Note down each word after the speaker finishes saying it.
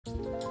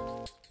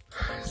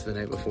It's the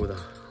night before the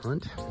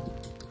hunt.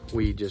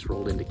 We just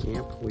rolled into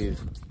camp. We've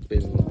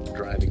been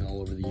driving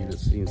all over the unit,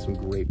 seeing some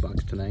great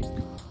bucks tonight.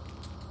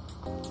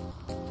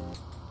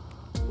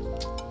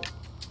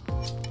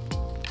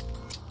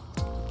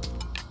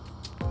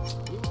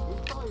 He'd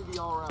probably be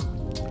all around.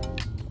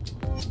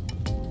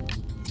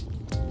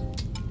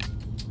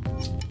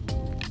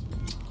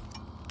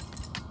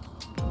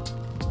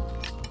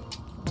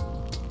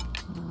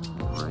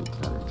 Right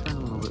cutter, turn a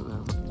little bit better.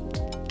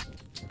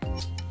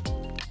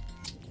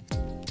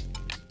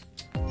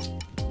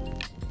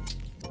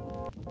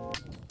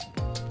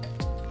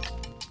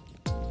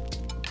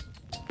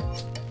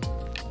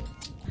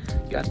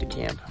 Got to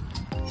camp.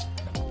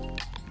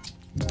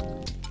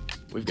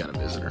 We've got a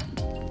visitor.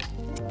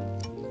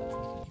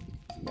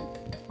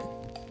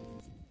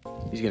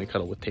 He's gonna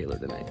cuddle with Taylor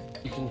tonight.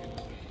 You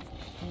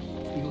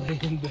lay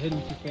in bed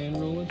with your fan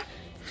rolling.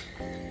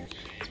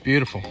 It's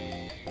beautiful.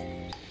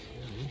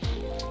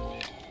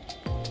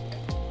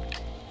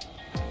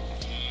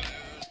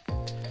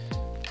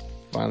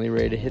 Finally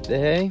ready to hit the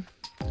hay.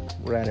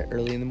 We're at it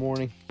early in the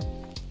morning.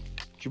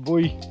 It's your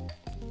boy.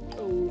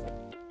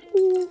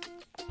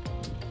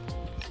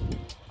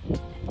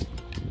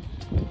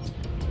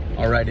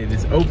 All right, it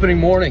is opening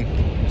morning.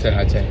 Say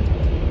hi, Tay.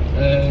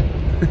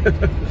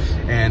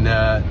 And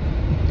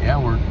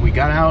yeah, we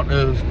got out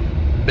of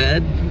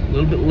bed a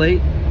little bit late,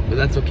 but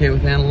that's okay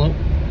with antelope.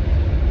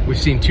 We've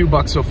seen 2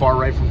 bucks so far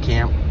right from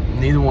camp.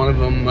 Neither one of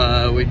them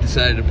we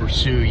decided to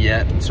pursue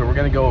yet. So we're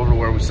gonna go over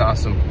where we saw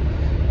some,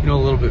 a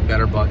little bit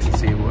better bucks and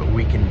see what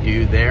we can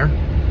do there.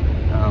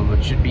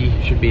 But should be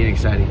an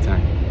exciting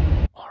time.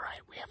 All right,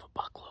 we have a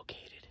buck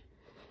located.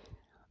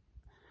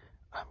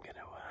 I'm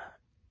gonna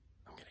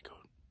go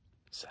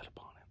set up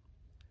on him.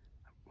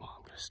 Well,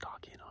 I'm gonna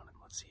stalk in on him.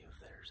 Let's see if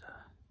there's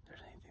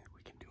anything that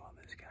we can do on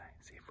this guy.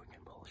 See if we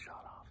can pull a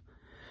shot off.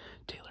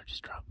 Taylor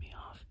just dropped me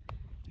off,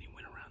 and he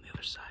went around the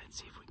other side.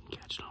 See if we can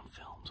catch it on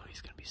film. So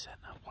he's gonna be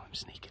setting up while I'm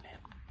sneaking in.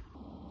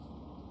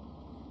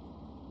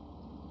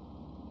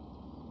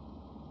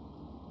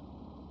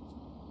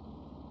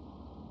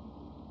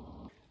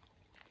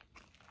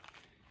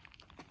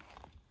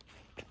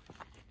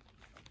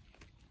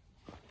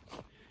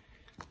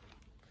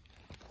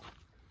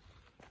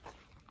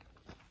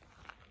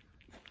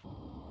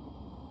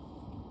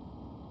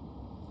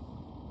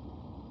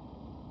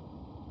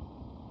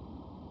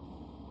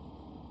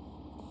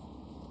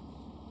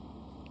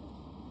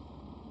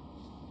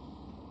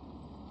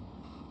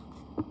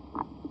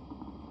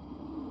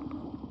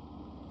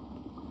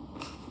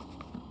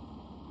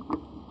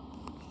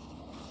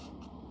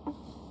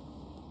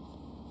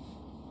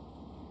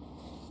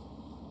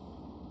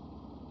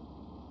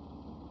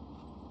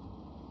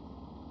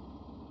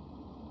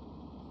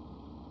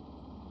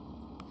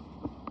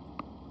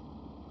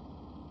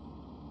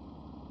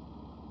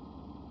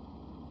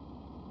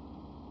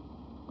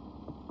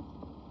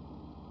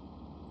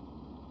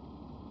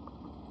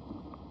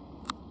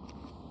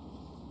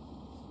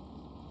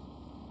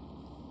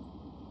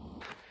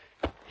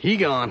 He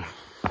gone.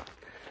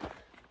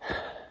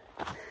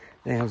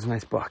 Damn, that was a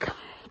nice buck.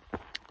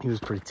 He was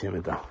pretty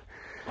timid though.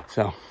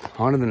 So,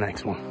 on to the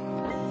next one.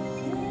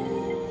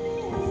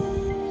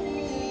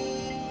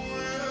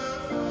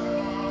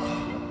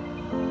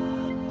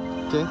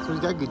 Okay, so he's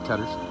got good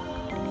cutters.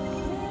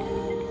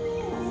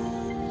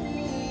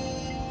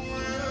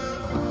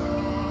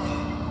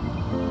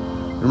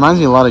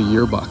 Reminds me a lot of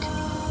yearbuck.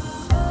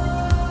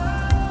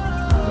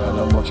 Yeah,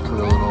 not much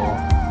curl at all.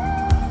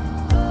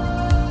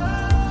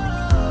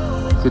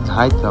 Good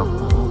height though.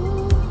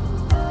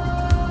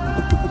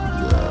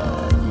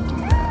 Yeah, you do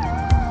that.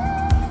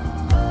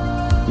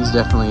 He's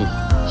definitely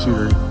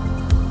shooter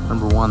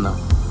number 1 though.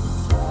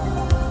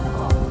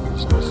 Oh,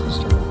 he's no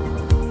sister.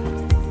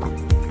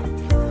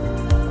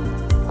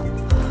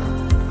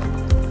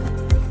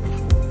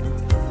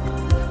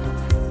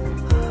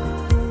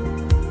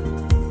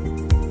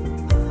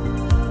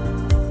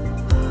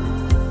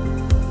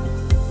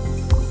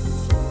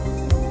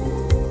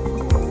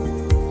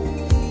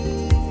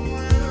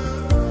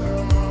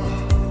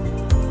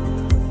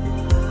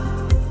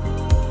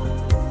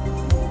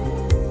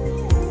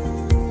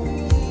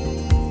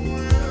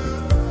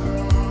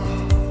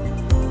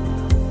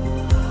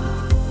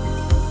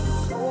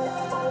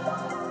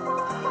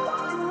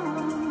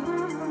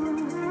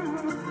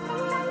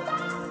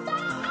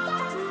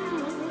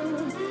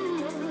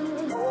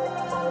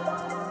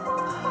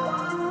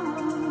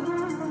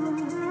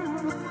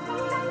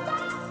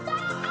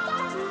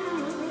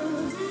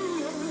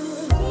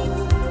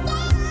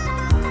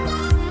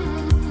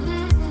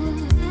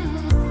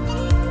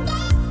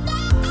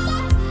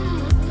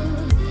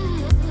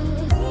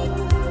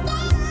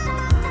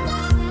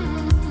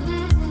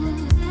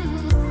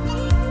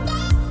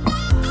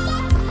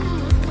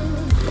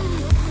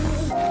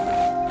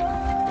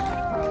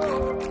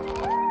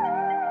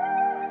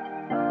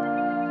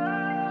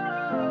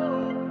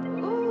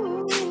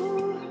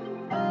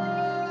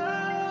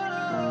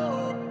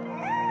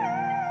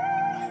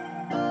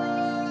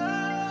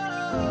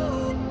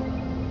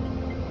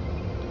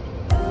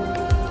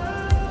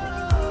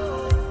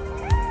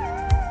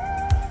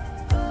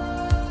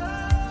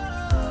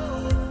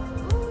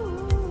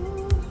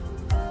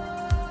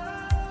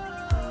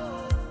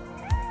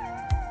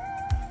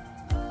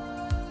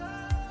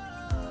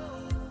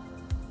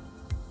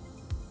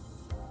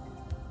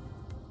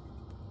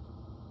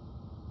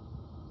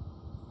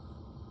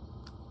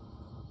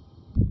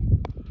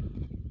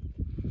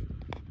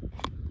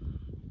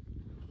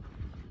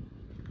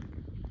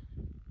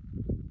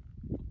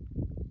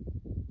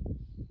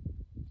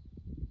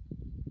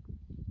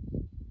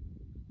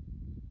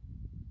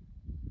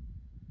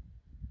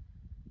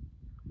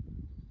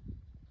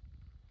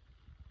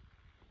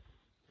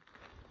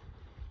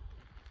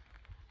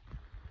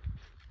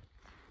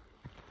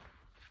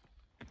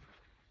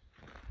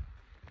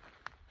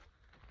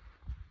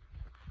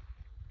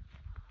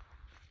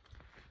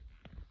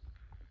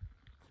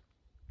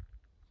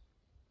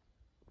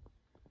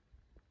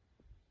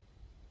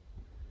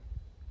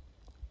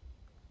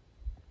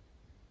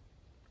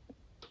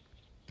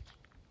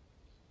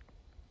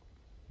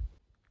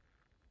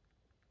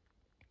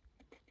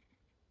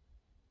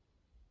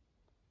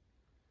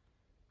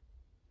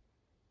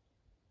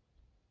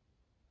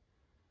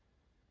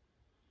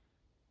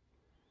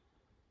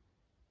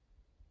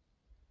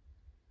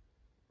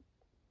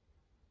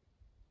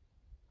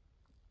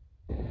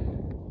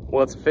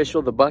 Well, it's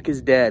official. The buck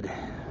is dead.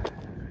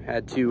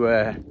 Had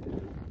to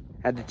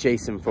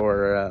chase him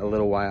for a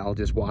little while,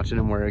 just watching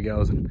him where he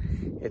goes,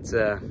 and it's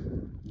a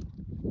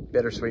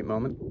bittersweet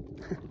moment.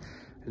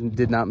 And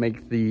did not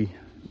make the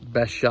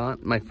best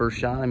shot, my first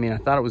shot. I mean, I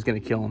thought it was going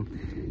to kill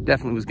him.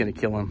 Definitely was going to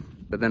kill him.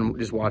 But then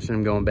just watching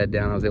him go and bed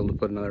down, I was able to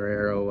put another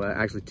arrow,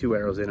 actually 2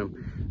 arrows in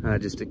him,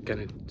 just to kind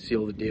of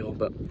seal the deal.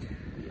 But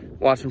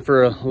watched him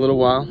for a little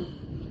while,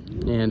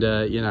 and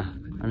you know,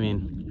 I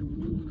mean,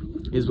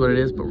 is what it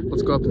is. But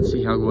let's go up and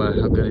see how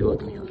good he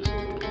looks.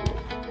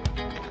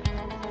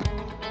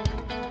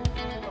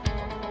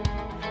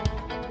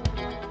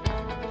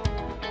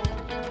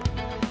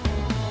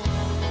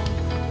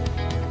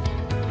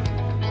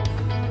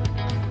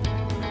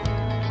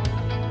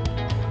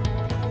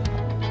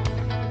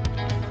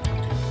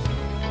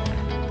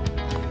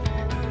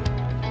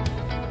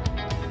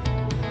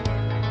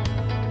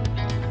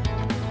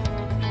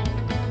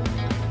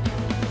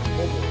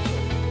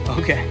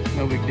 Okay,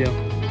 no big deal.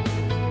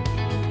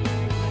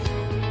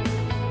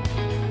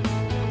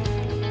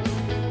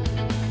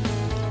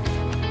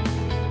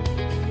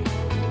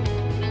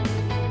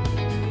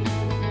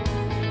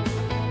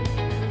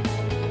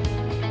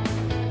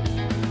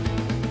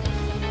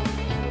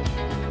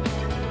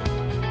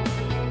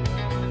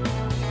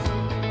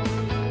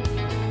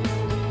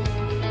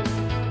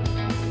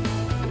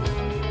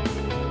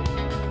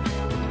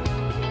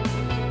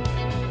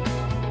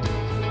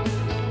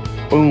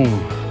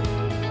 Boom.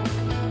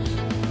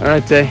 All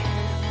right, Tay.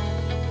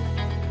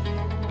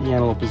 The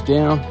antelope is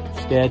down.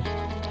 It's dead.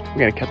 We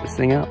gotta cut this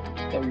thing up.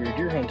 Thought we were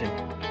deer hunting.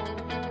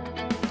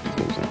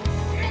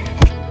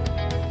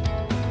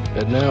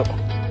 Heading out.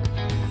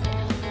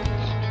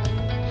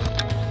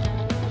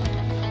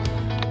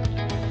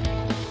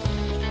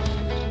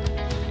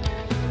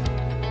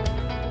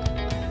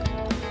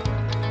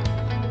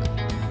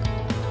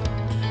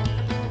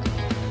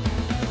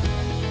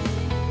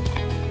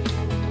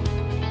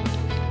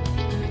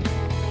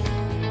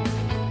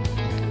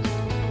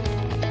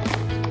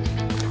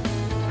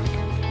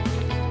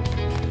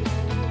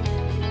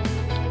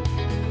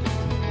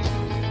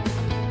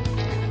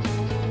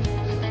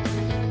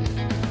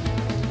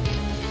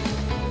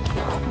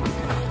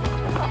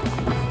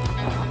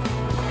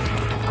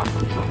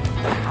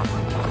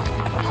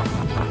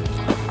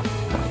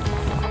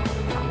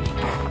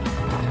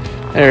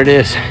 There it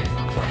is.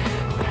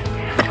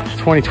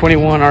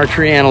 2021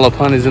 archery antelope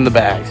hunt is in the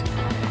bags.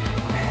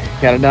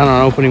 Got it done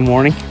on opening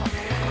morning.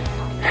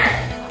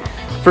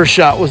 First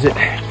shot was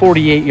at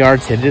 48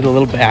 yards. Hit it a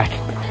little back.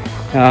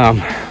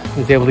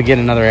 Was able to get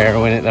another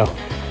arrow in it though,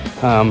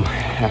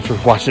 after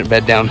watching it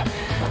bed down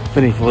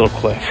beneath a little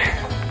cliff.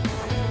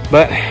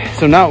 But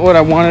so not what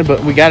I wanted,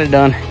 but we got it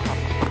done,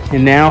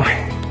 and now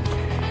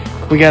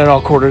we got it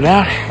all quartered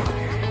out,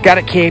 got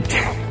it caped.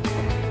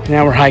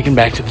 Now we're hiking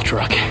back to the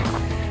truck.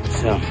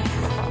 So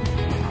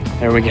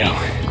there we go.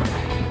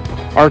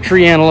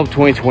 Archery Antelope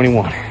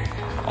 2021,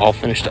 all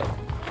finished up.